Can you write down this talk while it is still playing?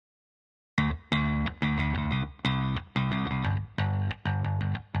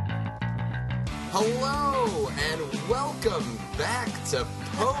Hello and welcome back to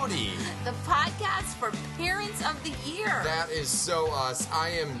Pody. The podcast for Parents of the Year. That is so us. I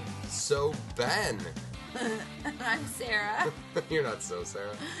am so Ben. I'm Sarah. You're not so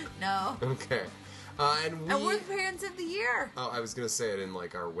Sarah. No. Okay. And we're the Parents of the Year. Oh, I was going to say it in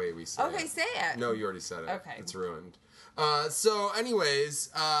like our way we say it. Okay, say it. No, you already said it. Okay. It's ruined. So anyways,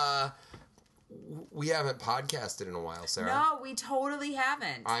 we haven't podcasted in a while, Sarah. No, we totally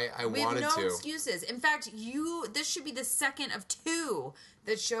haven't. I we wanted have no to. excuses. In fact, this should be the second of two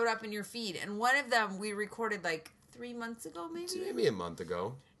that showed up in your feed. And one of them we recorded like 3 months ago, maybe? Maybe a month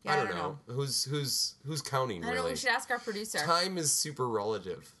ago. Yeah, I don't know. Who's counting, I don't know, really? we should ask our producer. Time is super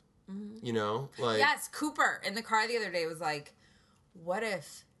relative. Mm-hmm. You know? Like, yes, Cooper in the car the other day was like, what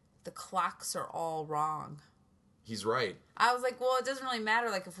if the clocks are all wrong? He's right. I was like, well, it doesn't really matter,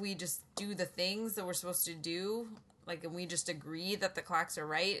 like, if we just do the things that we're supposed to do, like, and we just agree that the clocks are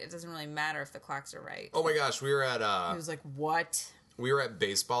right, it doesn't really matter if the clocks are right. Oh my gosh, we were at He was like, what? We were at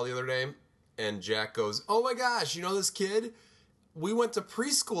baseball the other day, and Jack goes, oh my gosh, you know this kid? We went to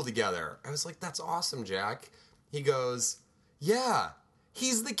preschool together. I was like, that's awesome, Jack. He goes, yeah,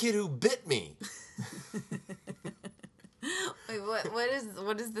 he's the kid who bit me. Wait, what is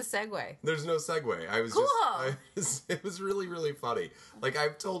the segue? There's no segue. I was cool. It was really, really funny. Like,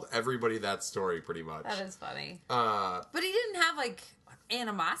 I've told everybody that story pretty much. That is funny. But he didn't have, like,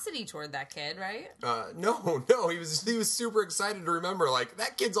 animosity toward that kid, right? No, he was super excited to remember, like,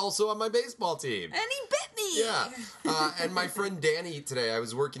 that kid's also on my baseball team. And he bit me! Yeah. And my friend Danny today, I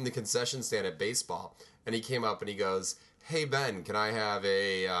was working the concession stand at baseball, and he came up and he goes, hey, Ben, can I have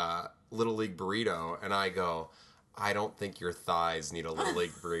a Little League burrito? And I go, I don't think your thighs need a Little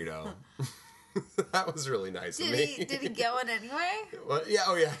League burrito. That was really nice of me. Did he get one anyway? What? Yeah,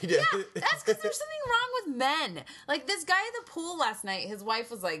 oh yeah, he did. Yeah, that's because there's something wrong with men. Like, this guy at the pool last night, his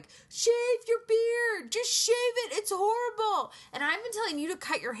wife was like, shave your beard. Just shave it. It's horrible. And I've been telling you to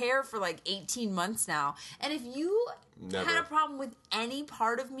cut your hair for like 18 months now. And if you had a problem with any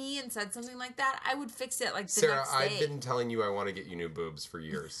part of me and said something like that, I would fix it like the Sarah, next day. I've been telling you I want to get you new boobs for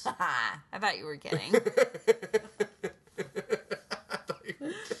years. I thought you were kidding.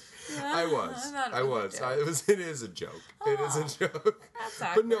 I was. It is a joke. It is a joke. That's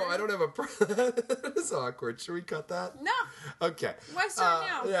awkward. But no, I don't have a. It's awkward. Should we cut that? No. Okay. Why start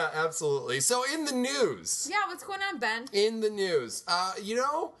now? Yeah, absolutely. So in the news. Yeah, what's going on, Ben? In the news,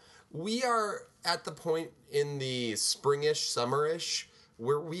 we are at the point in the springish, summerish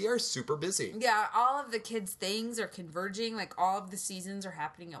where we are super busy. Yeah, all of the kids' things are converging. Like, all of the seasons are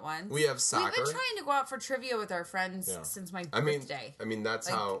happening at once. We have soccer. We've been trying to go out for trivia with our friends since my birthday. I mean, that's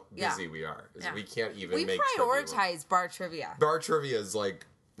how busy we are. We can't even we make prioritize bar trivia. Bar trivia is like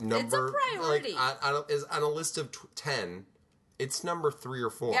number... It's a priority. Like, on a list of 10, it's number 3 or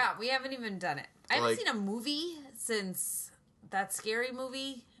 4. Yeah, we haven't even done it. I haven't seen a movie since that scary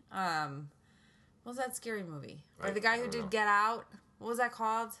movie. What was that scary movie? Or the guy who did Get Out. What was that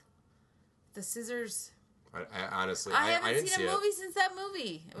called? The Scissors. I honestly, I haven't didn't seen a movie since that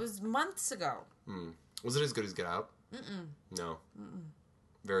movie. It was months ago. Was it as good as Get Out? No.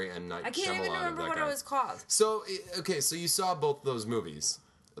 Very M. Night Shyamalan. I can't even remember what it was called. So, okay, so you saw both those movies.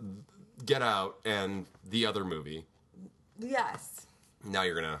 Get Out and the other movie. Yes. Now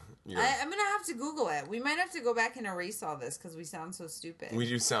you're gonna... I'm gonna have to Google it. We might have to go back and erase all this because we sound so stupid. We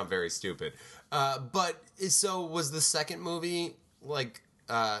do sound very stupid. But, so was the second movie... Like,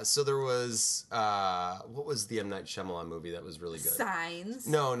 so there was, what was the M. Night Shyamalan movie that was really good? Signs.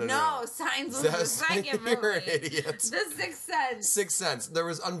 No. Signs was the second movie. You're an idiot. The Sixth Sense. Sixth Sense. There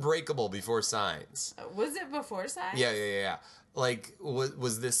was Unbreakable before Signs. Was it before Signs? Yeah. Like,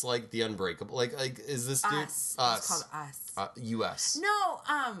 was this like the Unbreakable? Like, is this dude? Us. It's called Us. U.S. No,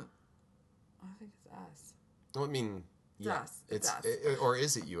 I think it's Us. Well, I mean... Yeah, it's us. Or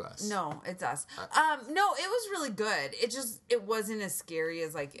is it U.S.? No, it's us. No, it was really good. It wasn't as scary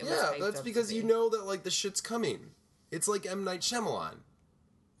as like it was. Yeah, that's because you know that like the shit's coming. It's like M. Night Shyamalan.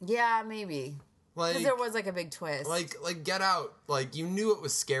 Yeah, maybe. Like, because there was like a big twist. Like Get Out. Like you knew it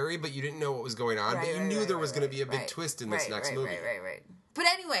was scary, but you didn't know what was going on. But you knew there was going to be a big twist in this next movie. Right. But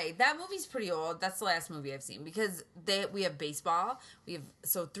anyway, that movie's pretty old. That's the last movie I've seen because we have baseball.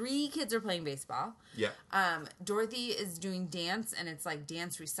 So 3 kids are playing baseball. Yeah. Dorothy is doing dance, and it's like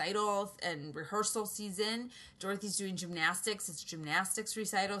dance recital and rehearsal season. Dorothy's doing gymnastics. It's gymnastics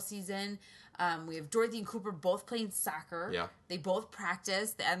recital season. We have Dorothy and Cooper both playing soccer. Yeah. They both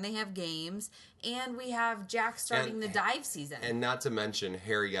practice, and they have games. And we have Jack starting the dive season. And not to mention,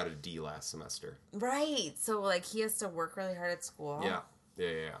 Harry got a D last semester. Right. So, like, he has to work really hard at school. Yeah.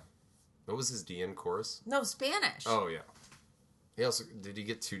 What was his D in chorus? No, Spanish. Oh, yeah. Did he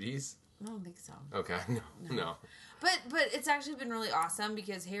get 2 Ds? I don't think so. Okay, no. But it's actually been really awesome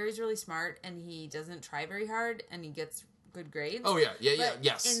because Harry's really smart and he doesn't try very hard and he gets good grades. Oh, yeah, But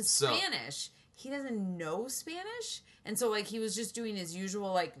yes. in Spanish, he doesn't know Spanish. And so, like, he was just doing his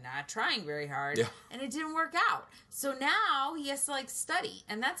usual, like, not trying very hard. Yeah. And it didn't work out. So now he has to, like, study.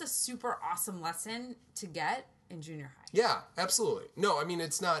 And that's a super awesome lesson to get in junior high. Yeah, absolutely. No, I mean,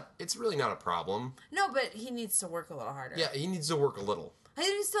 it's really not a problem. No, but he needs to work a little harder. Yeah, he needs to work a little. He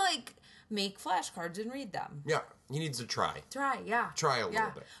needs to, like, make flashcards and read them. Yeah, he needs to try. Try a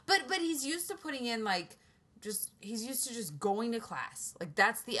little bit. But he's used to putting in, like, he's used to just going to class. Like,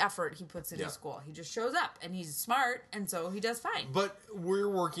 that's the effort he puts into school. He just shows up, and he's smart, and so he does fine. But we're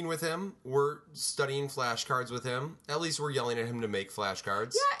working with him. We're studying flashcards with him. At least we're yelling at him to make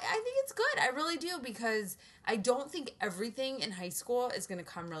flashcards. Yeah, I think it's good. I really do, because I don't think everything in high school is going to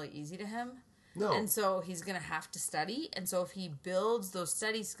come really easy to him. No. And so he's going to have to study, and so if he builds those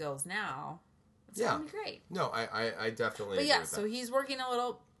study skills now, it's going to be great. No, I definitely But agree yeah, with that. so he's working a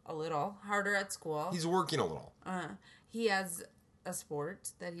little harder at school. He's working a little. He has a sport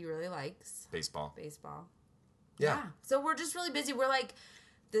that he really likes. Baseball. Yeah. So we're just really busy. We're like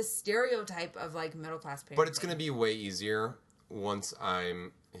this stereotype of like middle class parents. But it's going to be way easier once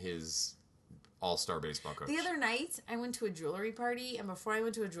I'm his all-star baseball coach. The other night, I went to a jewelry party, and before I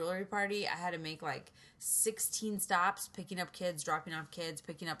went to a jewelry party, I had to make like 16 stops, picking up kids, dropping off kids,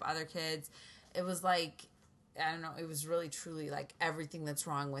 picking up other kids. It was like, I don't know, it was really truly like everything that's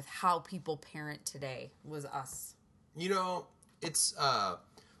wrong with how people parent today was us. You know, it's,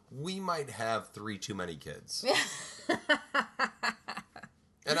 we might have 3 too many kids.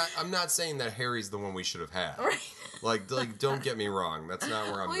 And I'm not saying that Harry's the one we should have had. Right. Like, don't get me wrong. That's not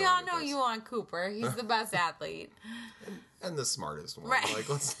where I'm going. We all with know this. you want Cooper. He's the best athlete. And the smartest one. Right. Like,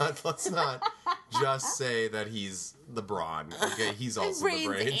 let's not just say that he's the brawn. Okay, he's also brains the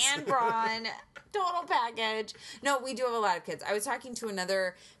brains. and brawn. Total package. No, we do have a lot of kids. I was talking to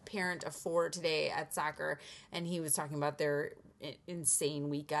another parent of 4 today at soccer, and he was talking about their insane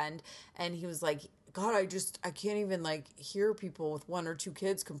weekend, and he was like, God, I can't even like hear people with 1 or 2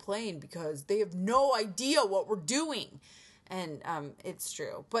 kids complain because they have no idea what we're doing. And it's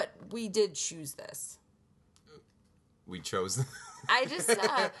true. But we did choose this. We chose. I just, I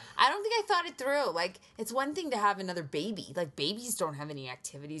don't think I thought it through. Like, it's one thing to have another baby. Like, babies don't have any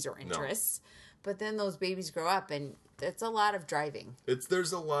activities or interests. No. But then those babies grow up, and it's a lot of driving.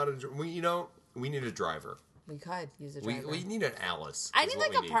 There's a lot of, we need a driver. We could use a driver. We need an Alice. I need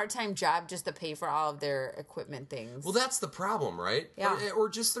like a part-time job just to pay for all of their equipment things. Well, that's the problem, right? Yeah. Or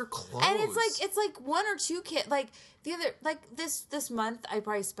just their clothes. And it's like 1 or 2 kids. Like the other, like this month, I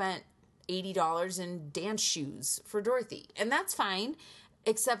probably spent $80 in dance shoes for Dorothy, and that's fine.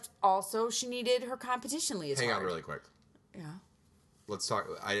 Except also she needed her competition leotard. Hang on, really quick. Yeah. Let's talk.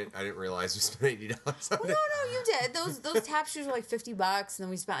 I didn't realize we spent $80 on it. No, you did. Those tap shoes were like $50, and then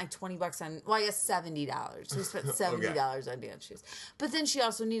we spent like $20 on. Well, I guess $70. So we spent $70 on dance shoes. But then she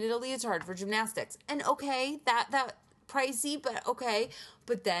also needed a leotard for gymnastics, and okay, that pricey, but okay.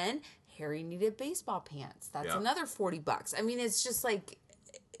 But then Harry needed baseball pants. That's another $40. I mean, it's just like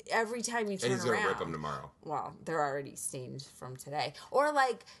every time you turn around. And he's going to rip them tomorrow. Well, they're already stained from today. Or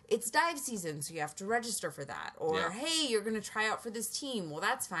like, it's dive season, so you have to register for that. Or, hey, you're going to try out for this team. Well,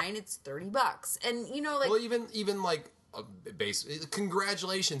 that's fine. It's $30. And, you know, like... Well, even like...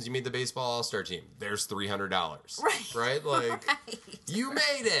 Congratulations, you made the baseball all-star team. There's $300. Right? Like, you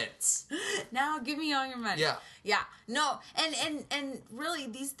made it. Now give me all your money. Yeah. No, and really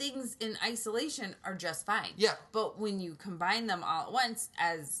these things in isolation are just fine. Yeah. But when you combine them all at once,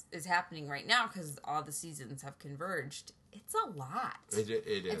 as is happening right now because all the seasons have converged, it's a lot. It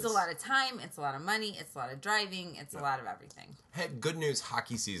is. It's a lot of time. It's a lot of money. It's a lot of driving. It's a lot of everything. Hey, good news,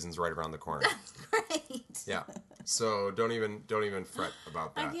 hockey season's right around the corner. Great. Yeah. So don't even fret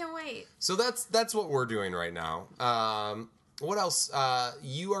about that. I can't wait. So that's what we're doing right now. What else?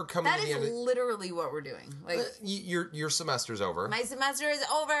 You are coming to the end. That is literally what we're doing. Like your semester's over. My semester is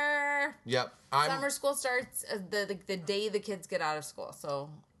over. Yep. Summer school starts the day the kids get out of school. So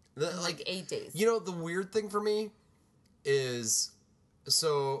like 8 days. You know, the weird thing for me is,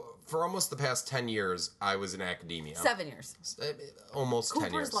 so for almost the past 10 years, I was in academia. 7 years. Almost 10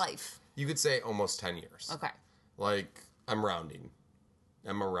 years. Cooper's life. You could say almost 10 years. Okay. Like, I'm rounding.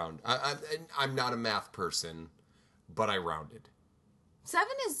 I'm not a math person, but I rounded. 7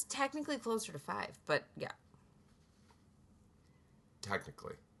 is technically closer to 5, but yeah.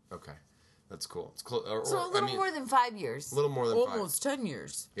 Technically. Okay. That's cool. It's so a little more than 5 years. A little more than Almost 10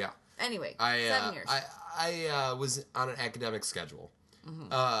 years. Yeah. Anyway, 7 years. I was on an academic schedule. Mm-hmm.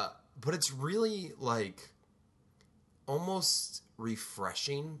 But it's really, like, almost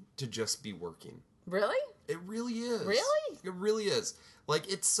refreshing to just be working. Really? It really is. Really? It really is.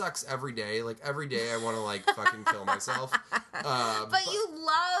 Like, it sucks every day. Like, every day I want to, like, fucking kill myself. But you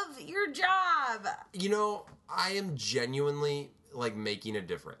love your job. You know, I am genuinely, like, making a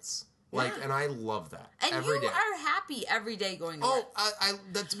difference. Like, Yeah. and I love that. And every you day. are happy every day going to work.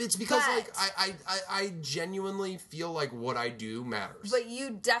 It's because, But- like, I genuinely feel like what I do matters. But you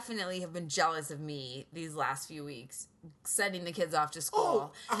definitely have been jealous of me these last few weeks, sending the kids off to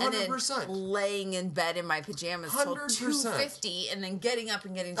school, Oh, and 100%. then laying in bed in my pajamas till 100%. 2:50, and then getting up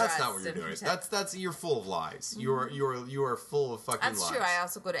and getting dressed. That's not what you're doing. That's you're full of lies. You are full of fucking That's lies. true. I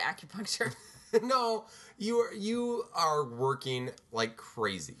also go to acupuncture. No, you are working like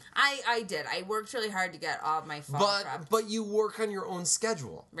crazy. I did. I worked really hard to get all of my fall prepped. But you work on your own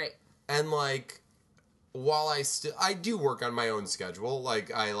schedule. Right. And like while I do work on my own schedule,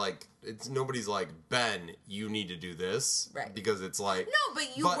 like it's nobody's like, Ben, you need to do this. Right. Because it's like No,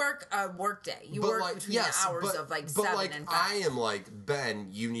 but you work a work day. You work like, between yes, the hours of like 7 like, and 5. I am like, Ben,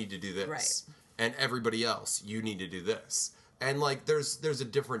 you need to do this. Right. And everybody else, you need to do this. And like there's a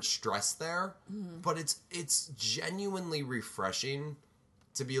different stress there, but it's genuinely refreshing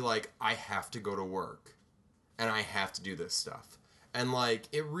to be like, I have to go to work and I have to do this stuff. And like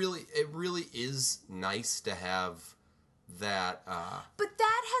it really is nice to have that But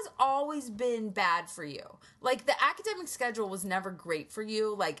that has always been bad for you. Like, the academic schedule was never great for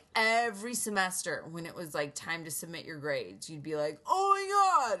you. Like, every semester when it was like time to submit your grades, you'd be like, oh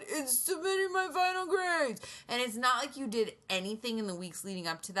my god, it's submitting my final grades. And it's not like you did anything in the weeks leading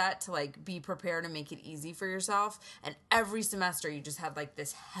up to that to like be prepared and make it easy for yourself. And every semester you just had like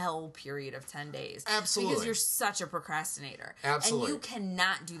this hell period of 10 days. Absolutely. Because you're such a procrastinator. Absolutely. And you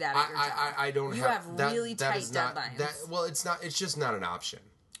cannot do that at your job. I don't you have that, really that tight is not, deadlines. Well, it's just not an option.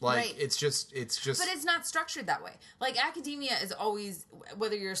 Like Right. it's just But it's not structured that way. Like, academia is always,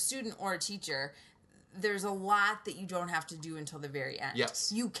 whether you're a student or a teacher, there's a lot that you don't have to do until the very end.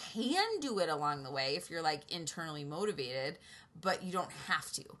 Yes. You can do it along the way if you're like internally motivated, but you don't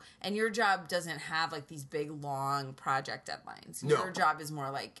have to. And your job doesn't have like these big long project deadlines. No. Your job is more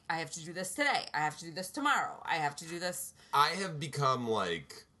like, I have to do this today. I have to do this tomorrow. I have to do this. I have become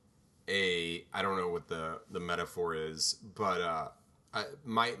like I don't know what the metaphor is, but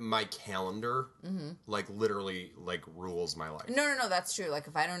my calendar like literally like rules my life. No, that's true. Like,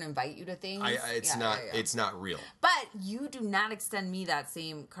 if I don't invite you to things, It's not real. But you do not extend me that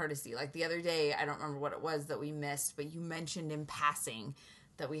same courtesy. Like, the other day, I don't remember what it was that we missed, but you mentioned in passing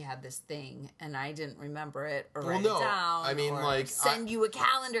that we had this thing, and I didn't remember it or write it down. I mean, or like, send you a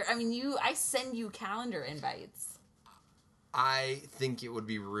calendar. I mean, I send you calendar invites. I think it would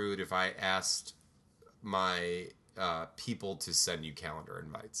be rude if I asked my people to send you calendar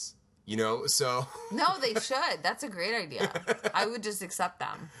invites. You know, so No, they should. That's a great idea. I would just accept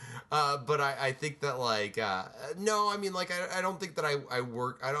them. but I think that like no, I mean, like I don't think that I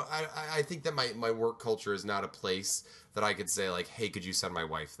work. I think that my work culture is not a place that I could say like, hey, could you send my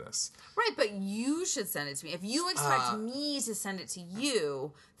wife this? Right, but you should send it to me. If you expect me to send it to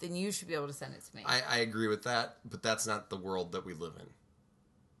you, then you should be able to send it to me. I agree with that, but that's not the world that we live in.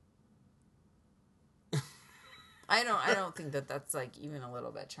 I don't think that that's like even a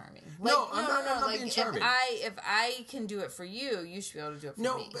little bit charming. Like, No, I'm not like, being charming. If I can do it for you, you should be able to do it for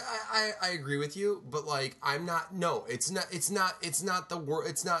No, me. I agree with you, but like I'm not. No, it's not the word.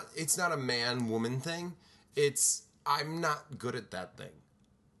 It's not a man woman thing. I'm not good at that thing.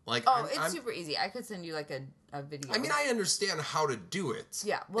 Like It's super easy. I could send you like a video. I mean, I understand how to do it.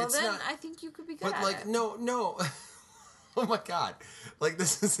 yeah. Well, It's then not- I think you could be good But at like it. no. Oh my god! Like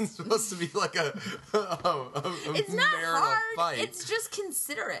this isn't supposed to be like a It's not marital hard. fight. It's just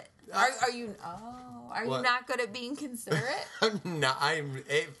considerate. Are you? Are you What? not good at being considerate?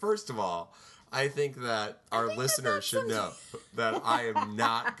 First of all, I think that our think that listeners that's should know that I am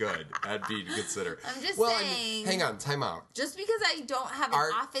not good at being considerate. I'm just I saying- mean, hang on, time out. Just because I don't have an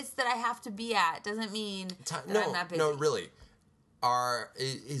Our- office that I have to be at doesn't mean that I'm not busy. No, really.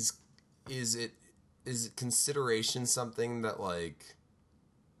 Is it consideration something that like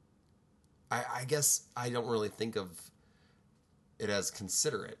I guess I don't really think of it as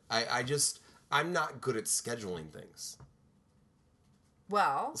considerate. I'm not good at scheduling things.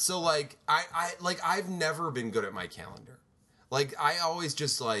 Well, So like I've never been good at my calendar. Like I always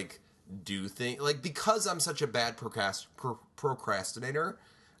just like do things like because I'm such a bad procrastinator,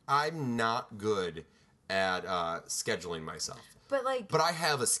 I'm not good at scheduling myself. but I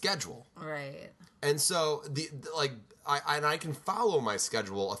have a schedule. right. And so I can follow my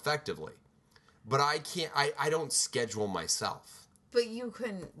schedule effectively, but I can't. I don't schedule myself. But you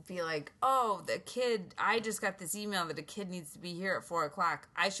couldn't be like, oh, I just got this email that a kid needs to be here at 4:00.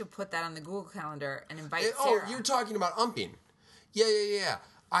 I should put that on the Google Calendar and invite Sarah. Oh, you're talking about umping. Yeah.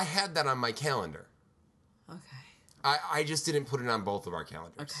 I had that on my calendar. Okay. I just didn't put it on both of our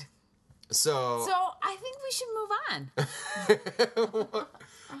calendars. Okay. So I think we should move on.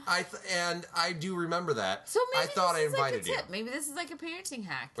 And I do remember that. So maybe I thought I invited you. you. Maybe this is like a parenting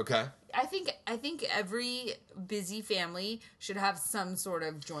hack. Okay. I think every busy family should have some sort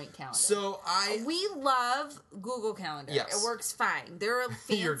of joint calendar. So we love Google Calendar. Yes. It works fine. There are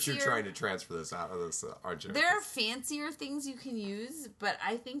fancier. You're trying to transfer this out of this, aren't you? There are fancier things you can use, but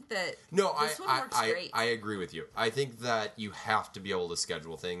I think that no, this one works great. I agree with you. I think that you have to be able to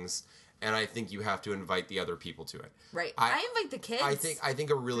schedule things. And I think you have to invite the other people to it. Right. I invite the kids. I think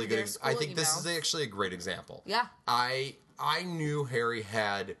a really good. I think this is emails. actually a great example. Yeah. I knew Harry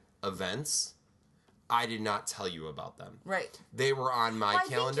had events. I did not tell you about them. Right. They were on my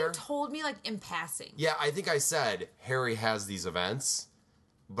calendar. I think you told me like in passing. Yeah, I think I said Harry has these events,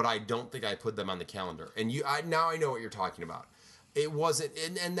 but I don't think I put them on the calendar. And now I know what you're talking about. It wasn't,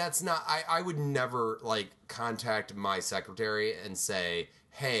 and that's not. I would never like contact my secretary and say,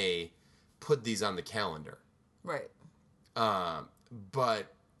 hey, put these on the calendar. Right.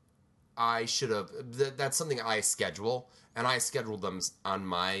 But I should have. That's something I schedule, and I scheduled them on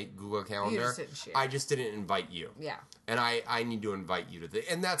my Google Calendar. You just didn't share. I just didn't invite you. Yeah. And I need to invite you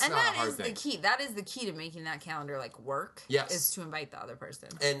to and that's not a hard thing. And that is the key. That is the key to making that calendar like work. Yes. Is to invite the other person.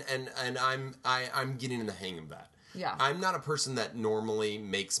 And I'm getting in the hang of that. Yeah. I'm not a person that normally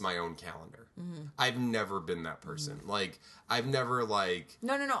makes my own calendar. Mm-hmm. I've never been that person. Mm-hmm. Like, I've never, like...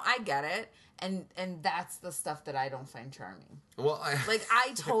 No, I get it. And that's the stuff that I don't find charming. Well,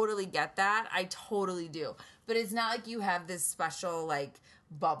 I totally get that. I totally do. But it's not like you have this special, like,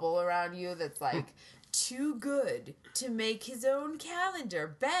 bubble around you that's, like, too good to make his own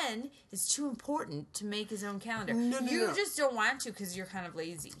calendar. Ben is too important to make his own calendar. No. You just don't want to because you're kind of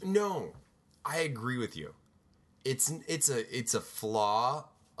lazy. No. I agree with you. It's a flaw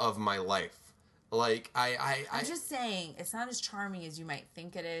of my life. Like I'm just saying it's not as charming as you might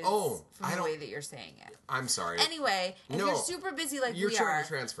think it is. Oh, from the way that you're saying it. I'm sorry. Anyway, if you're super busy like you're trying to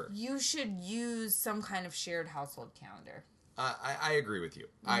transfer. You should use some kind of shared household calendar. I agree with you.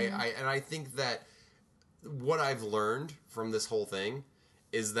 Mm-hmm. I think that what I've learned from this whole thing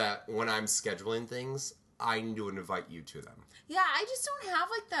is that when I'm scheduling things, I need to invite you to them. Yeah, I just don't have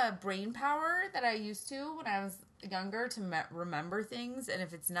like the brain power that I used to when I was younger to remember things, and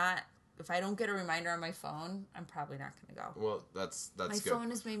if I don't get a reminder on my phone, I'm probably not going to go. Well, that's good. My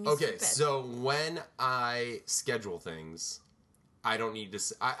phone has made me stupid. Okay, so when I schedule things, I don't need to.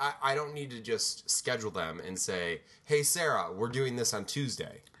 I don't need to just schedule them and say, "Hey, Sarah, we're doing this on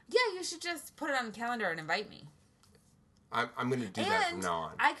Tuesday." Yeah, you should just put it on the calendar and invite me. I'm going to do that from now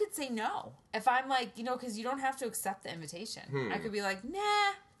on. I could say no if I'm like, because you don't have to accept the invitation. I could be like,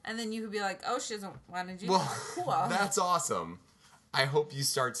 nah, and then you could be like, oh, she doesn't want to do that. Cool. That's awesome. I hope you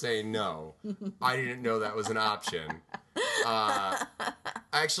start saying no. I didn't know that was an option.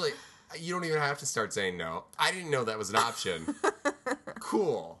 Actually, you don't even have to start saying no. I didn't know that was an option.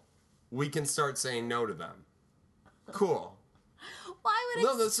 Cool. We can start saying no to them. Cool. Why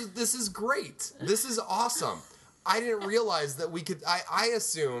would this is great. This is awesome. I didn't realize that we could... I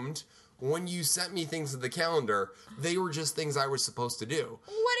assumed when you sent me things to the calendar, they were just things I was supposed to do.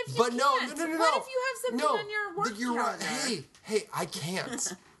 What if you can't? No. What if you have something on your work calendar? Hey, I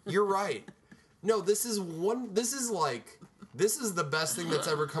can't. You're right. No, this is the best thing that's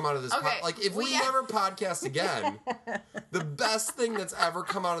ever come out of this podcast. Like, if we never podcast again, the best thing that's ever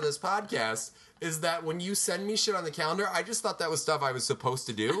come out of this podcast is that when you send me shit on the calendar, I just thought that was stuff I was supposed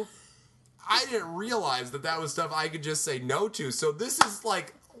to do. I didn't realize that was stuff I could just say no to. So this is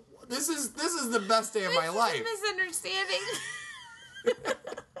like, this is the best day of my life. Misunderstanding.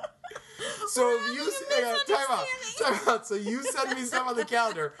 So if you time out. So you send me stuff on the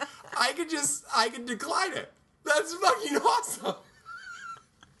calendar, I could decline it. That's fucking awesome.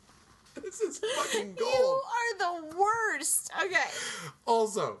 This is fucking gold. You are the worst. Okay.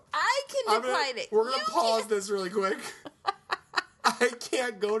 Also, I can decline it. We're gonna pause this really quick. I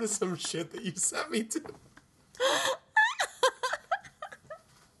can't go to some shit that you sent me to.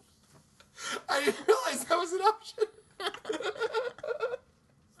 I didn't realize that was an option.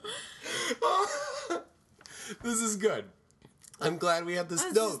 This is good. I'm glad we had this.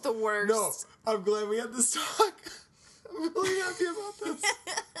 This is the worst. No, I'm glad we had this talk. I'm really happy about this.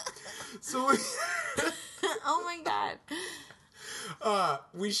 So oh my god.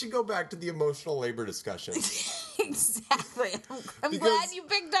 We should go back to the emotional labor discussion. Exactly. Exactly. I'm glad you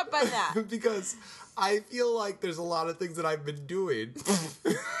picked up on that. Because I feel like there's a lot of things that I've been doing.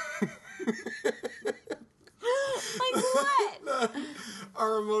 Like what? That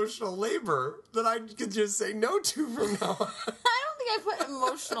are emotional labor that I could just say no to from now on. I don't think I put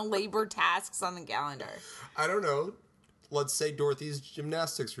emotional labor tasks on the calendar. I don't know. Let's say Dorothy's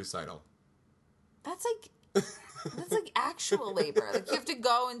gymnastics recital. That's like actual labor. Like you have to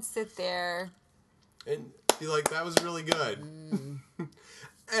go and sit there. And be like, that was really good.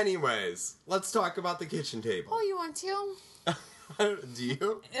 Anyways, let's talk about the kitchen table. Oh, you want to? Do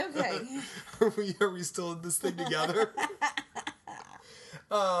you? Okay. Are we still in this thing together?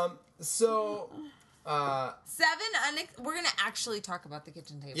 We're going to actually talk about the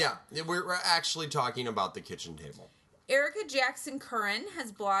kitchen table. Yeah, we're actually talking about the kitchen table. Erica Jackson Curran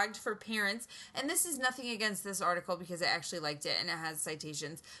has blogged for parents, and this is nothing against this article because I actually liked it and it has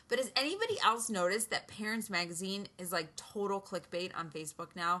citations. But has anybody else noticed that Parents Magazine is like total clickbait on Facebook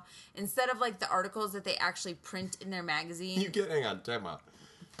now? Instead of like the articles that they actually print in their magazine. Hang on, time out.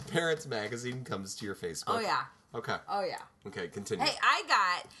 Parents Magazine comes to your Facebook. Oh, yeah. Okay. Oh, yeah. Okay, continue. Hey, I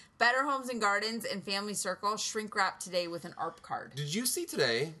got Better Homes and Gardens and Family Circle shrink wrap today with an ARP card. Did you see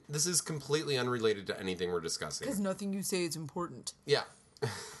today? This is completely unrelated to anything we're discussing. Because nothing you say is important. Yeah.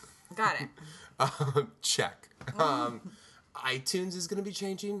 Got it. Check. iTunes is going to be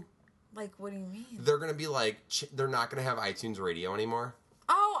changing. Like, what do you mean? They're going to be like, they're not going to have iTunes Radio anymore.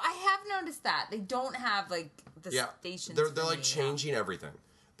 Oh, I have noticed that. They don't have, like, the stations. They're like changing everything.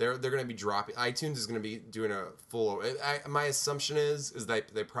 They're going to be dropping. iTunes is going to be doing a full. My assumption is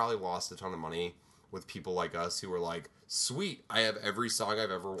that they probably lost a ton of money with people like us who were like, "Sweet, I have every song I've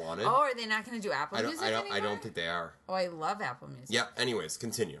ever wanted." Oh, are they not going to do Apple Music anymore? I don't think they are. Oh, I love Apple Music. Yeah. Anyways,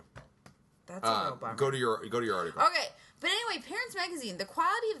 continue. That's a real bummer. Go to your article. Okay, but anyway, Parents Magazine. The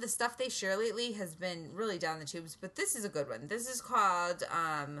quality of the stuff they share lately has been really down the tubes. But this is a good one. This is called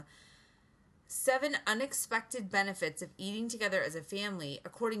 7 Unexpected Benefits of Eating Together as a Family,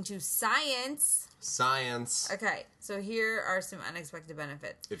 according to Science. Science. Okay, so here are some unexpected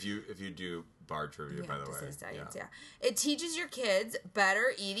benefits. If you do bar trivia, by the way. Science, yeah. It teaches your kids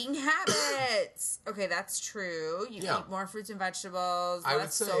better eating habits. Okay, that's true. You eat more fruits and vegetables,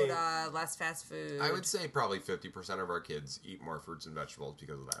 less soda, less fast food. I would say probably 50% of our kids eat more fruits and vegetables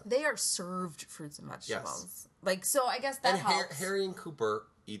because of that. They are served fruits and vegetables. Yes. Like, so I guess that helps. Harry and Cooper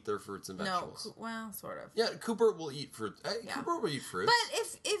eat their fruits and vegetables. No, well, sort of. Yeah, Cooper will eat fruit. Cooper will eat fruits. But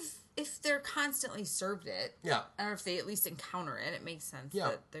if they're constantly served it, or if they at least encounter it, it makes sense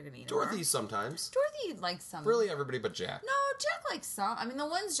that they're going to eat Dorothy more. sometimes. Dorothy likes some. Really, everybody but Jack. No, Jack likes some. I mean, the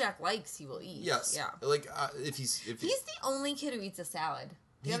ones Jack likes, he will eat. Yes. Yeah. Like if he's the only kid who eats a salad.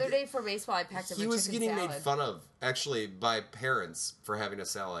 The other day for baseball, I packed up a chicken salad. He was getting made fun of actually by parents for having a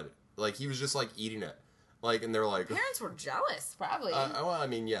salad. Like he was just like eating it. Like, and they're like... Parents were jealous, probably. Well, I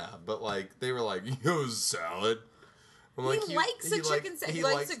mean, yeah. But, like, they were like, yo, salad. I'm he likes a chicken salad. He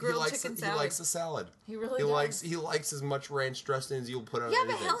likes a grilled chicken salad. He likes a salad. He really does. He likes as much ranch dressing as you'll put on anything.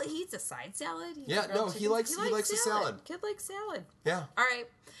 Yeah, but hell, he eats a side salad. He likes a salad. Kid likes salad. Yeah. All right.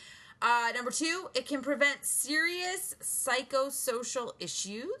 Number 2, it can prevent serious psychosocial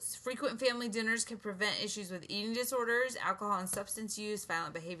issues. Frequent family dinners can prevent issues with eating disorders, alcohol and substance use,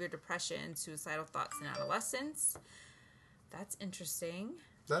 violent behavior, depression, suicidal thoughts in adolescence. That's interesting.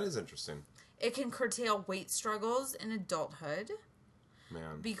 That is interesting. It can curtail weight struggles in adulthood.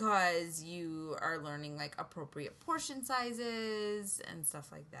 Man. Because you are learning, like, appropriate portion sizes and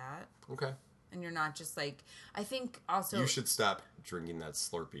stuff like that. Okay. And you're not just like, I think also... You should stop drinking that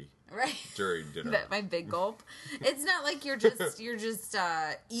Slurpee. Right. During dinner. My big gulp. It's not like you're just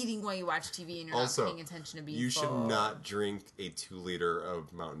eating while you watch TV and you're not paying attention to being you full. should not drink a 2-liter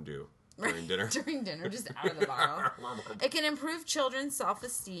of Mountain Dew during dinner. During dinner, just out of the bottle. It can improve children's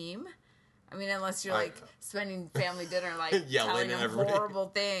self-esteem. I mean, unless you're like spending family dinner like telling them horrible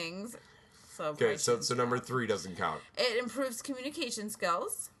things. So number 3 doesn't count. It improves communication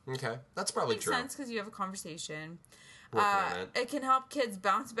skills. Okay, that's probably true. Makes sense because you have a conversation. It can help kids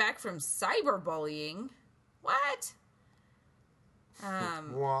bounce back from cyberbullying. What?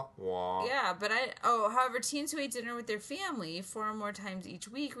 Wah, wah. Yeah, but however, teens who ate dinner with their family 4 or more times each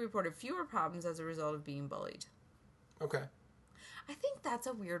week reported fewer problems as a result of being bullied. Okay. I think that's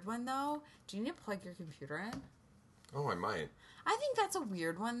a weird one, though. Do you need to plug your computer in? Oh, I might. I think that's a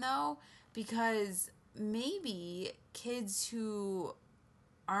weird one, though, because maybe kids who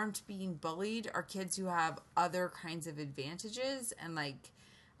aren't being bullied are kids who have other kinds of advantages, and like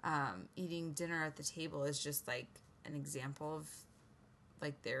eating dinner at the table is just like an example of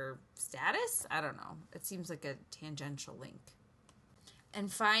like their status. I don't know. It seems like a tangential link. And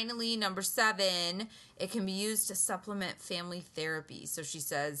finally, number 7, it can be used to supplement family therapy. So she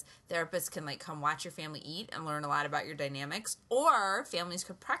says therapists can like come watch your family eat and learn a lot about your dynamics, or families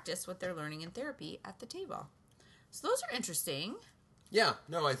could practice what they're learning in therapy at the table. So those are interesting. Yeah,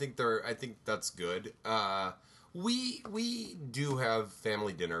 no, I think that's good. We do have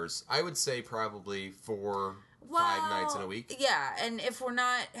family dinners. I would say probably 5 nights in a week. Yeah, and if we're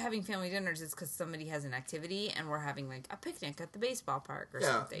not having family dinners, it's because somebody has an activity and we're having like a picnic at the baseball park or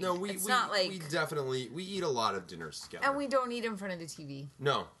something. No, we definitely eat a lot of dinners together, and we don't eat in front of the TV.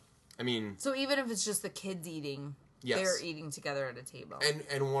 No, I mean, so even if it's just the kids eating, yes, they're eating together at a table,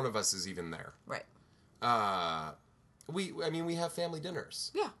 and one of us is even there, right? We have family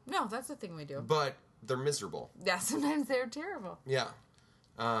dinners. Yeah, no, that's the thing we do, but they're miserable. Yeah, sometimes they're terrible. Yeah.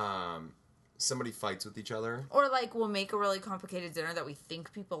 Somebody fights with each other. Or, like, we'll make a really complicated dinner that we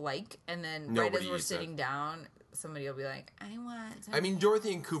think people like, and then right as we're sitting down, somebody will be like, I want something. I mean,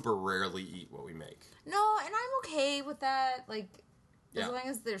 Dorothy and Cooper rarely eat what we make. No, and I'm okay with that, like, as long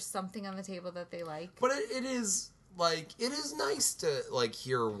as there's something on the table that they like. But it is, like, it is nice to, like,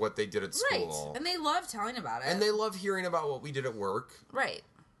 hear what they did at school. Right, and they love telling about it. And they love hearing about what we did at work. Right.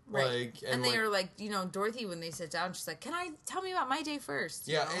 Right. Like, and they are like, Dorothy, when they sit down, she's like, tell me about my day first?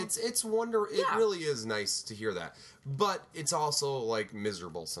 Yeah, it really is nice to hear that. But it's also, like,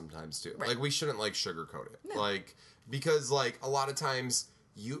 miserable sometimes, too. Right. Like, we shouldn't, like, sugarcoat it. No. Like, because, like, a lot of times,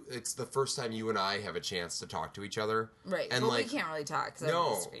 it's the first time you and I have a chance to talk to each other. Right. And, like, we can't really talk.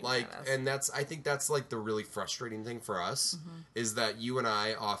 No, like, and I think that's, like, the really frustrating thing for us, is that you and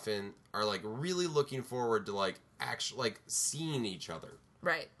I often are, like, really looking forward to, like, actually, like, seeing each other.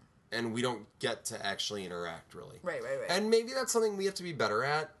 Right. And we don't get to actually interact, really. Right. And maybe that's something we have to be better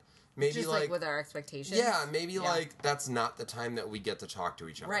at. Maybe just like with our expectations. Yeah, maybe like that's not the time that we get to talk to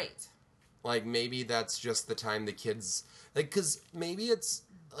each other. Right. Like maybe that's just the time the kids because maybe it's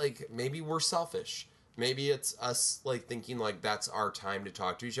like maybe we're selfish. Maybe it's us like thinking like that's our time to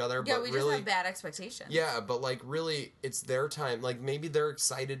talk to each other. Yeah, but we really, just have bad expectations. Yeah, but like really, it's their time. Like maybe they're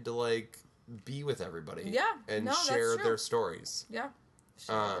excited to like be with everybody. Yeah, and share their stories. Yeah.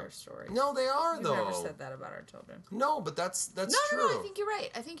 Their stories. No, they are We've though. Never said that about our children. No, but that's true. No, I think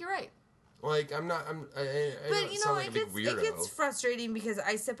you're right. Like I'm not. But it gets frustrating because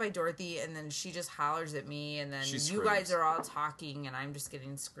I sit by Dorothy and then she just hollers at me and then you guys are all talking and I'm just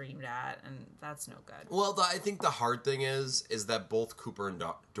getting screamed at and that's no good. Well, I think the hard thing is that both Cooper and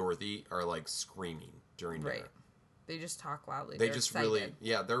Dorothy are like screaming during dinner. Right. They just talk loudly. They're just excited.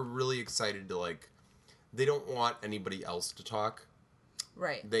 They're really excited to like. They don't want anybody else to talk.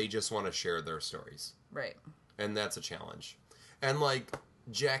 Right. They just want to share their stories. Right. And that's a challenge. And like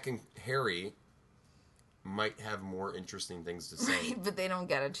Jack and Harry might have more interesting things to say. Right, but they don't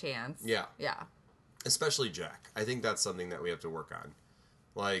get a chance. Yeah. Yeah. Especially Jack. I think that's something that we have to work on.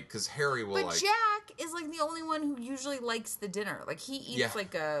 Like, because Harry will But Jack is like the only one who usually likes the dinner. Like he eats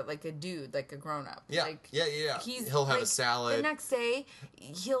like a dude, like a grown up. Yeah. Like, yeah. He'll have a salad. The next day,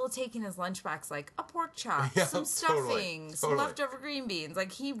 he'll take in his lunchbox like a pork chop, some stuffing, some leftover green beans.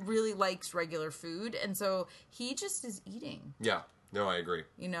 Like he really likes regular food, and so he just is eating. Yeah. No, I agree.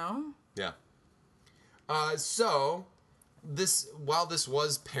 You know? Yeah. So while this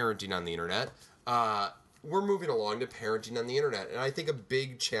was parenting on the internet, we're moving along to parenting on the internet. And I think a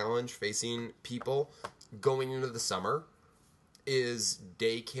big challenge facing people going into the summer is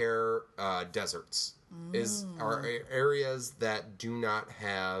daycare deserts. Are areas that do not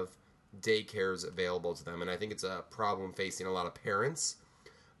have daycares available to them. And I think it's a problem facing a lot of parents.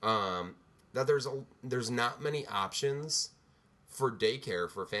 That there's not many options for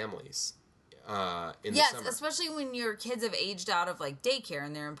daycare for families. In the summer. Especially when your kids have aged out of like daycare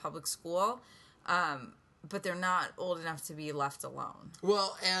and they're in public school. But they're not old enough to be left alone.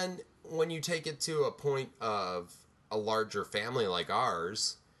 Well, and when you take it to a point of a larger family like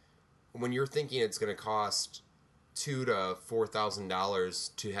ours, when you're thinking it's going to cost $2,000 to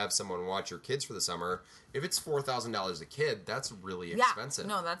 $4,000 to have someone watch your kids for the summer, if it's $4,000 a kid, that's really expensive.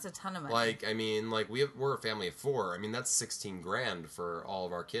 No, that's a ton of money. Like, I mean, like we're a family of 4. I mean, that's $16,000 for all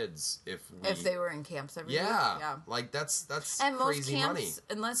of our kids if they were in camps every week. Yeah, like that's and crazy most camps, money.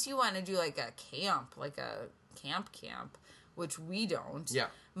 Unless you want to do like a camp, camp, which we don't. Yeah,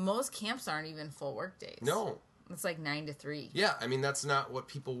 most camps aren't even full work days. No, it's like 9 to 3. Yeah, I mean that's not what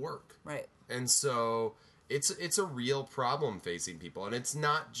people work. Right, and so it's a real problem facing people, and it's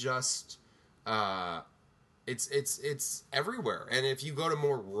not just. It's everywhere, and if you go to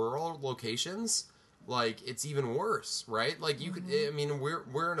more rural locations, like it's even worse, right? Like you could, I mean,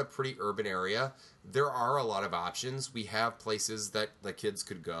 we're in a pretty urban area. There are a lot of options. We have places that the kids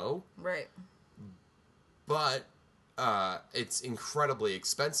could go, right? But it's incredibly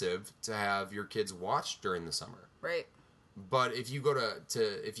expensive to have your kids watch during the summer. Right. But if you go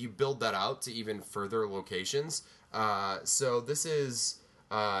to if you build that out to even further locations, so this is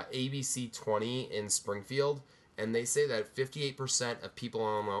ABC 20 in Springfield, and they say that 58% of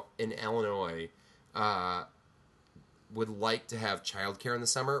people in Illinois would like to have childcare in the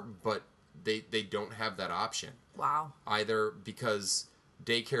summer, but they don't have that option. Wow. Either because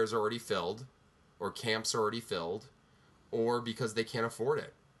daycare is already filled, or camps are already filled, or because they can't afford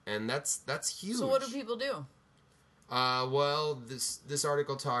it, and that's huge. So what do people do? Well, this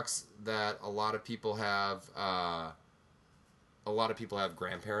article talks that a lot of people have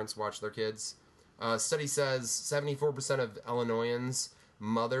grandparents watch their kids. Study says 74% of Illinoisans,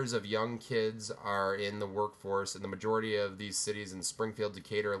 mothers of young kids, are in the workforce, and the majority of these cities in Springfield,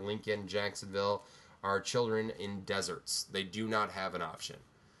 Decatur, Lincoln, Jacksonville are children in deserts. They do not have an option.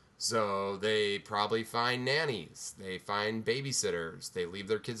 So they probably find nannies. They find babysitters. They leave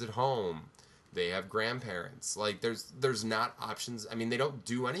their kids at home. They have grandparents. Like, there's not options. I mean, they don't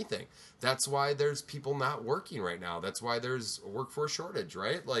do anything. That's why there's people not working right now. That's why there's a workforce shortage,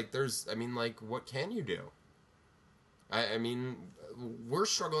 right? Like, what can you do? I mean, we're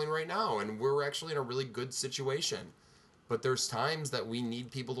struggling right now, and we're actually in a really good situation. But there's times that we need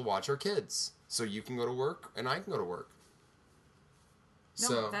people to watch our kids. So you can go to work, and I can go to work.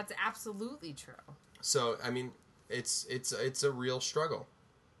 No, that's absolutely true. So, I mean, it's a real struggle.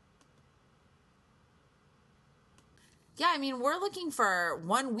 Yeah, I mean, we're looking for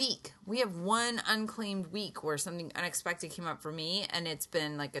 1 week. We have one unclaimed week where something unexpected came up for me, and it's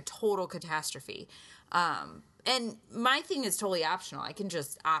been like a total catastrophe. And my thing is totally optional. I can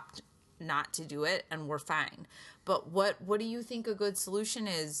just opt not to do it, and we're fine. But what do you think a good solution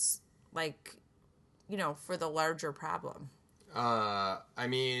is, like, for the larger problem? I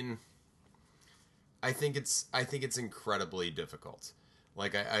mean, I think it's incredibly difficult.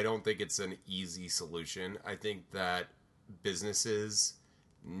 Like, I don't think it's an easy solution. I think that businesses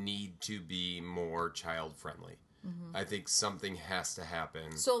need to be more child friendly. Mm-hmm. I think something has to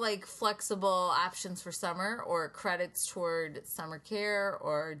happen. So, like, flexible options for summer, or credits toward summer care,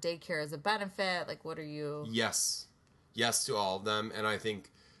 or daycare as a benefit. Like, what are you? Yes to all of them. And I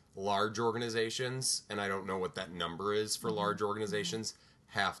think large organizations, and I don't know what that number is for large organizations,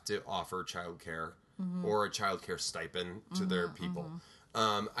 have to offer childcare or a childcare stipend to their people.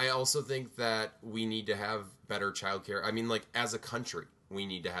 I also think that we need to have better childcare. I mean, like, as a country, we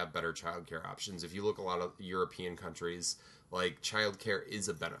need to have better childcare options. If you look at a lot of European countries, like, childcare is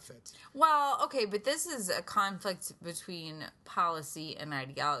a benefit. Well, okay, but this is a conflict between policy and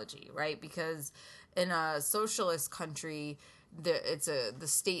ideology, right? Because in a socialist country, the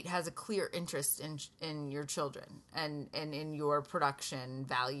state has a clear interest in your children and in your production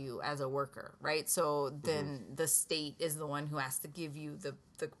value as a worker, right? So then the state is the one who has to give you the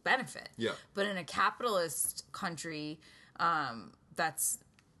benefit. Yeah. But in a capitalist country, that's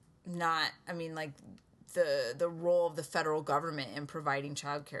not. I mean, like, the role of the federal government in providing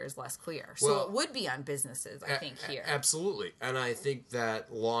childcare is less clear. So it would be on businesses, I think, here. Absolutely, and I think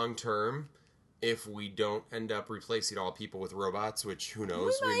that long term, if we don't end up replacing all people with robots, which who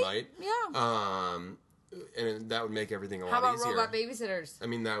knows, we might. Yeah. And that would make everything a lot easier. How about robot babysitters? I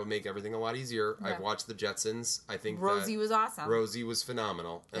mean, that would make everything a lot easier. Yeah. I've watched the Jetsons. I think Rosie was awesome. Rosie was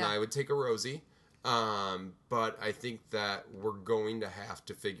phenomenal, and I would take a Rosie. But I think that we're going to have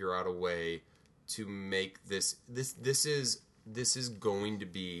to figure out a way to make this is going to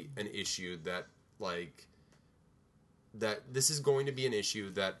be an issue that, like, this is going to be an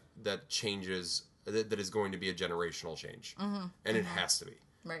issue that changes, that is going to be a generational change. And it has to be.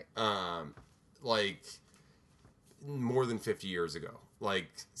 Right. Like, more than 50 years ago, like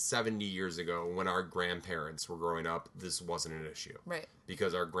 70 years ago, when our grandparents were growing up, this wasn't an issue. Right.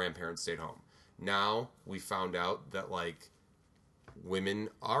 Because our grandparents stayed home. Now, we found out that, like, women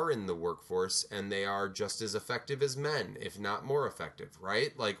are in the workforce and they are just as effective as men, if not more effective,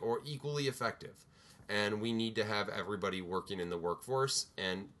 right? Like, or equally effective. And we need to have everybody working in the workforce,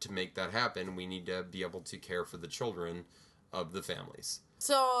 and to make that happen, we need to be able to care for the children of the families.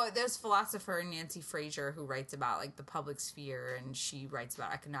 So there's philosopher Nancy Fraser who writes about, like, the public sphere, and she writes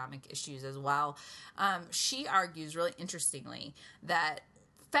about economic issues as well. She argues, really interestingly, that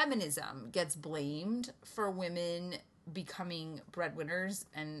feminism gets blamed for women becoming breadwinners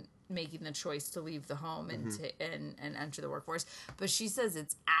and making the choice to leave the home and and enter the workforce. But she says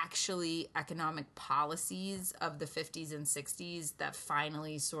it's actually economic policies of the 50s and 60s that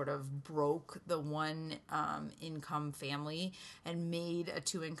finally sort of broke the one income family and made a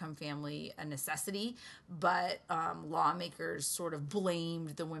 2-income family a necessity. But lawmakers sort of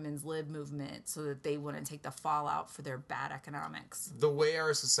blamed the women's lib movement so that they wouldn't take the fallout for their bad economics. The way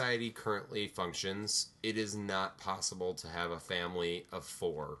our society currently functions, it is not possible to have a family of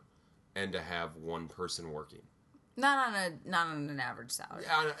 4 and to have one person working. Not on an average salary.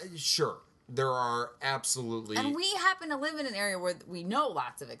 Sure, there are absolutely, and we happen to live in an area where we know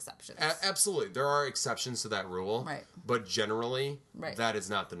lots of exceptions. Absolutely, there are exceptions to that rule. Right. But generally, Right. that is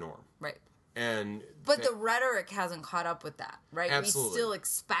not the norm. Right. But the rhetoric hasn't caught up with that, right? Absolutely. We still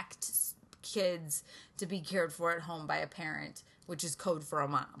expect kids to be cared for at home by a parent, which is code for a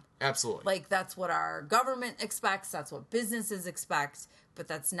mom. Absolutely. Like, that's what our government expects, that's what businesses expect, but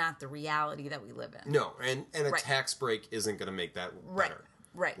that's not the reality that we live in. No, and a Right. tax break isn't going to make that Right. better.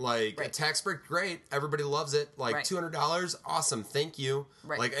 Right. Like, right. a tax break, great. Everybody loves it. Like, Right. $200, awesome, thank you.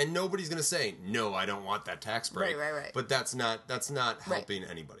 Right. Like, and nobody's going to say, no, I don't want that tax break. Right. But that's not helping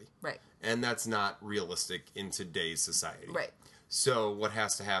anybody. Right. And that's not realistic in today's society. Right. So what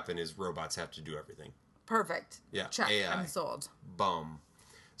has to happen is robots have to do everything. Perfect. Yeah, Check. AI. I'm sold. Bum.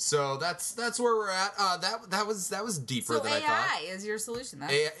 So that's where we're at. That was deeper So than I AI thought. is your solution.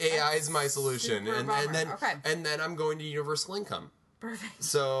 AI is my solution, super and bummer. then Okay. and then I'm going to universal income. Perfect.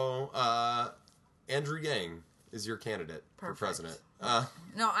 So Andrew Yang is your candidate for Perfect. president.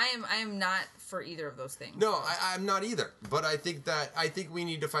 No, I am not for either of those things. No, I'm not either. But I think we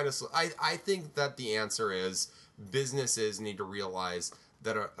need to find I think that the answer is businesses need to realize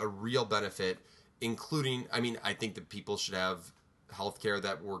that a real benefit, including, I think that people should have healthcare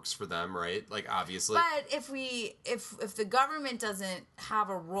that works for them, right? Like, obviously. But if the government doesn't have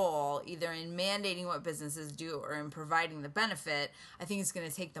a role either in mandating what businesses do or in providing the benefit, I think it's going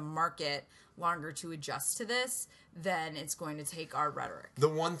to take the market longer to adjust to this than it's going to take our rhetoric. The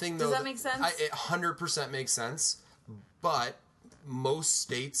one thing, though, Does that make sense? It 100% makes sense, but most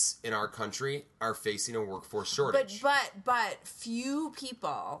states in our country are facing a workforce shortage. But few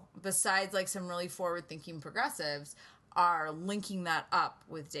people, besides like some really forward-thinking progressives, are linking that up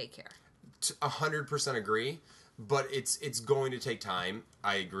with daycare. 100% agree, but it's going to take time.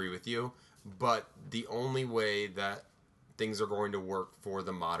 I agree with you, but the only way that things are going to work for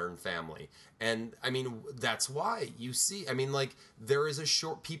the modern family, and that's why you see, there is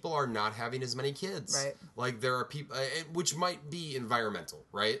people are not having as many kids. Right. Like, there are people, which might be environmental,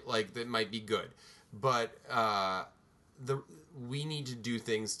 right? Like, that might be good, but we need to do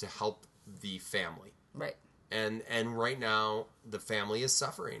things to help the family. Right. And right now, the family is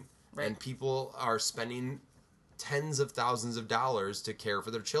suffering. Right. And people are spending tens of thousands of dollars to care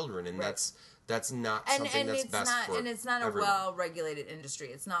for their children. And Right. that's not something that's best for everyone. And it's not a well-regulated industry.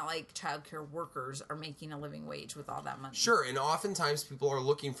 It's not like childcare workers are making a living wage with all that money. Sure, and oftentimes people are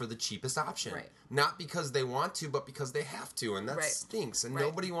looking for the cheapest option. Right. Not because they want to, but because they have to. And that Right. stinks. And Right.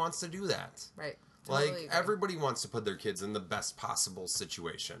 nobody wants to do that. Right. Totally agree. Everybody wants to put their kids in the best possible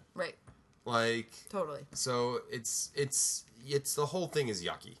situation. Right. So Totally. it's the whole thing is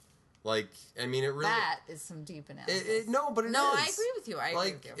yucky. It really... That is some deep analysis. No, but it is. No, I agree with you. I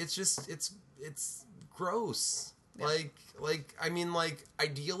agree with you. It's just, it's gross. Yeah.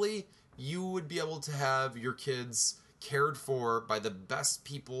 Ideally, you would be able to have your kids cared for by the best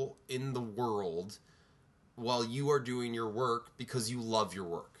people in the world while you are doing your work because you love your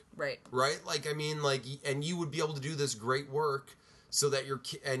work. Right. Right? And you would be able to do this great work so that your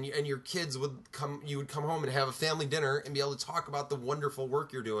kids would come home and have a family dinner and be able to talk about the wonderful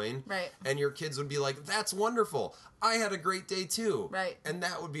work you're doing. Right. And your kids would be like, that's wonderful. I had a great day too. Right. And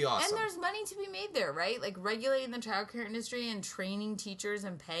that would be awesome. And there's money to be made there, right? Like regulating the childcare industry and training teachers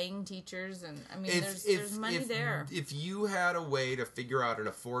and paying teachers, and there's money there. If you had a way to figure out an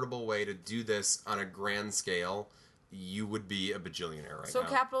affordable way to do this on a grand scale, you would be a bajillionaire right now. So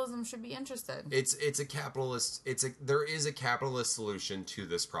capitalism should be interested. There is a capitalist solution to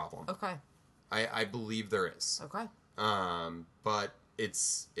this problem. Okay. I believe there is. Okay. But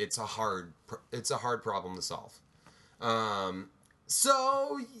it's a hard problem to solve.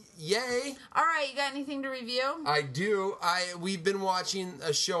 So yay. All right, you got anything to review? I do. We've been watching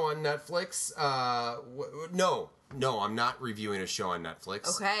a show on Netflix. No, I'm not reviewing a show on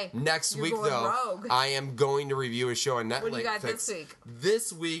Netflix. Okay. Next You're week, going though, rogue. I am going to review a show on Netflix. What do you got this week?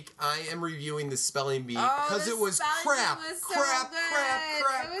 This week, I am reviewing The Spelling Bee because the it was Spelling crap. Bee was so crap, good.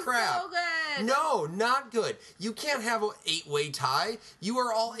 crap, It was crap. so good. No, not good. You can't have an 8-way tie. You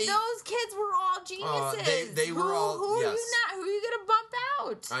are all 8. Those kids were all geniuses. They were all. Who yes. Who are you gonna bump out?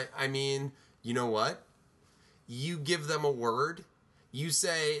 out. I mean, you know what? You give them a word. You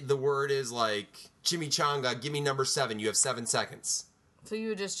say the word is like chimichanga. Give me number 7. You have 7 seconds. So you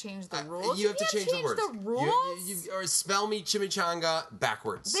would just change the rules? You have to change the words. The rules? Or spell me chimichanga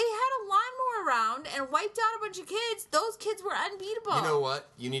backwards. They had a lawnmower around and wiped out a bunch of kids. Those kids were unbeatable. You know what?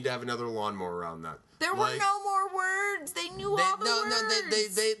 You need to have another lawnmower around that. There were no more words. They knew all the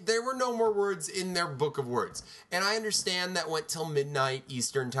words. There were no more words in their book of words. And I understand that went till midnight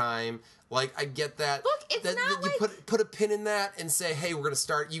Eastern time. Like, I get that. Look, it's not you like... put a pin in that and say, hey, we're going to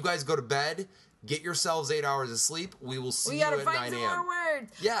start. You guys go to bed. Get yourselves 8 hours of sleep. We will see you at 9 a.m. We gotta find some more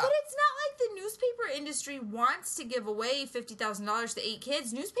words. Yeah. But it's not like the newspaper industry wants to give away $50,000 to 8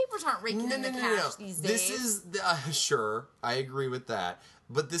 kids. Newspapers aren't raking in the cash these days. This is, sure, I agree with that.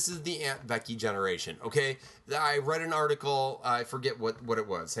 But this is the Aunt Becky generation, okay? I read an article. I forget what it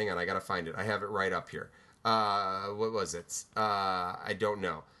was. Hang on, I gotta find it. I have it right up here. What was it? I don't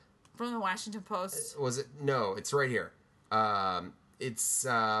know. From the Washington Post? Was it? No, it's right here. It's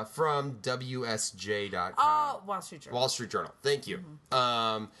from WSJ.com. Oh, Wall Street Journal. Wall Street Journal. Thank you.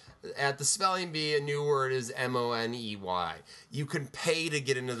 Mm-hmm. At the spelling bee, a new word is Money. You can pay to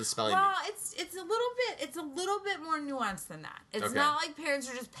get into the spelling bee. Well, it's a little bit more nuanced than that. It's not like parents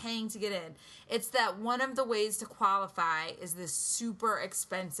are just paying to get in. It's that one of the ways to qualify is this super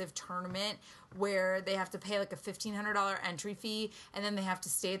expensive tournament where they have to pay like a $1,500 entry fee, and then they have to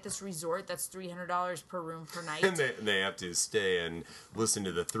stay at this resort that's $300 per room per night. And they have to stay and listen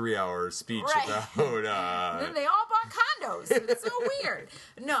to the 3-hour speech about... And then they all bought condos. It's so weird.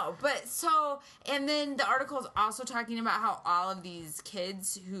 No, but so... And then the article is also talking about how all of these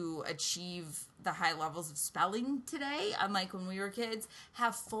kids who achieve the high levels of spelling today, unlike when we were kids,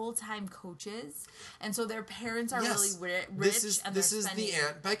 have full-time coaches. And so their parents are really rich. This is the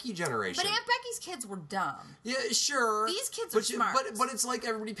Aunt Becky generation. But Aunt Becky's kids were dumb. Yeah, sure. These kids are smart. But it's like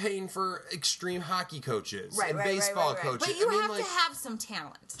everybody paying for extreme hockey coaches and right, baseball coaches. But you have to have some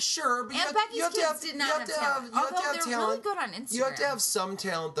talent. Sure, but Aunt Becky's kids did not have talent. Although they're really good on Instagram. You have to have some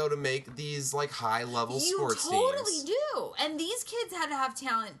talent, though, to make these like high-level sports teams. You totally do. And these kids had to have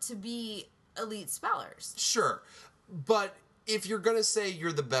talent to be elite spellers. Sure. But if you're going to say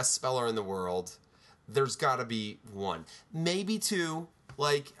you're the best speller in the world, there's got to be 1. Maybe 2.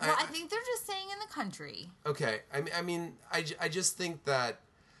 Like, well, I think they're just saying in the country. Okay. I mean, I just think that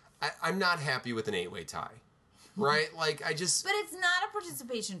I'm not happy with an 8-way tie. Right? Like, I just... But it's not a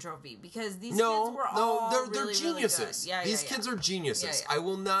participation trophy because these kids were all they're geniuses. Really good. These kids are geniuses. Yeah. I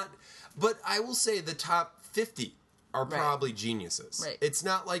will not... But I will say the top 50 are probably geniuses. Right. It's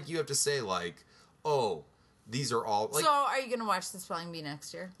not like you have to say, like, oh, these are all... Like, so, are you going to watch the spelling bee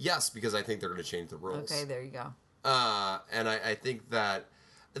next year? Yes, because I think they're going to change the rules. Okay, there you go. And I think that...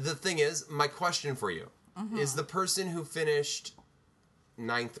 The thing is, my question for you is the person who finished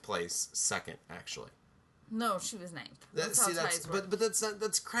 9th place second, actually. No, she was 9th. But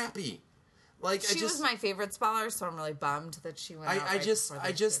that's crappy. Like she was my favorite speller, so I'm really bummed that she went out. I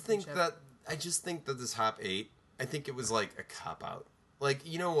just think that this top 8, I think it was like a cop out. Like,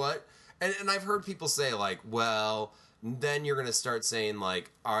 you know what? And I've heard people say like, well, then you're gonna start saying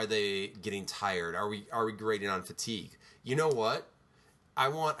like, are they getting tired? Are we grading on fatigue? You know what? I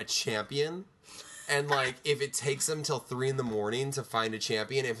want a champion. And, like, if it takes them till 3 a.m. to find a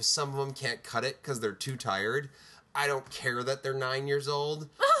champion, if some of them can't cut it because they're too tired, I don't care that they're 9 years old.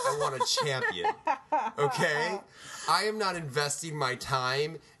 I want a champion. Okay? I am not investing my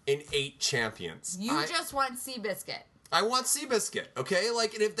time in 8 champions. You just want Seabiscuit. I want Seabiscuit, okay?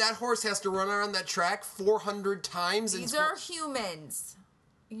 Like, and if that horse has to run around that track 400 times... These are humans.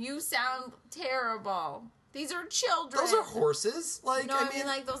 You sound terrible. These are children. Those are horses. Like, no, I mean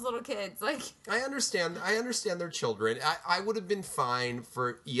like those little kids. Like, I understand they're children. I would have been fine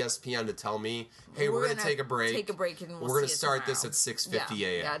for ESPN to tell me, hey, we're gonna take a break. Take a break and we're gonna start this at 6:50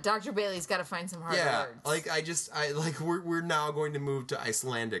 a.m. Yeah, Dr. Bailey's got to find some hard words. Like we're now going to move to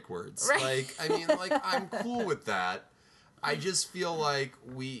Icelandic words. Right. Like, I mean, like I'm cool with that. I just feel like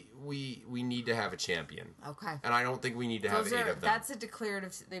we need to have a champion. Okay. And I don't think we need to have 8 of them. That's a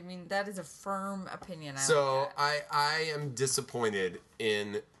declarative. I mean, that is a firm opinion. I am disappointed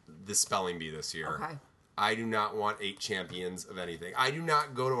in the spelling bee this year. Okay. I do not want 8 champions of anything. I do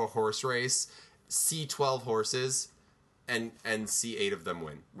not go to a horse race, see 12 horses, and see 8 of them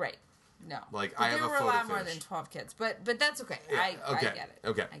win. Right. No. Like, but I have a photo there were a lot finish. more than 12 kids, but that's okay. Yeah, I get it.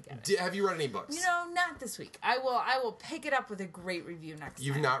 Okay. I get it. Have you read any books? You know, not this week. I will pick it up with a great review next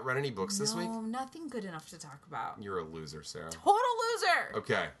You've time. not read any books this week? No, nothing good enough to talk about. You're a loser, Sarah. Total loser.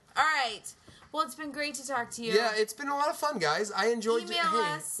 Okay. All right. Well, it's been great to talk to you. Yeah, it's been a lot of fun, guys. I enjoyed it. Email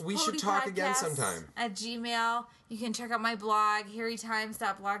Hey, us. we should talk again sometime. At Gmail. You can check out my blog,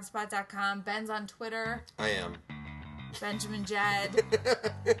 harrytimes.blogspot.com. Ben's on Twitter. I am. Benjamin Jed.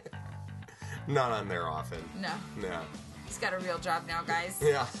 Not on there often. No. No. He's got a real job now, guys.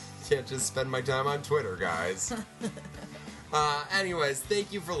 Yeah, can't just spend my time on Twitter, guys. Anyways,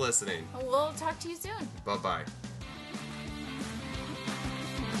 thank you for listening. We'll talk to you soon. Bye-bye.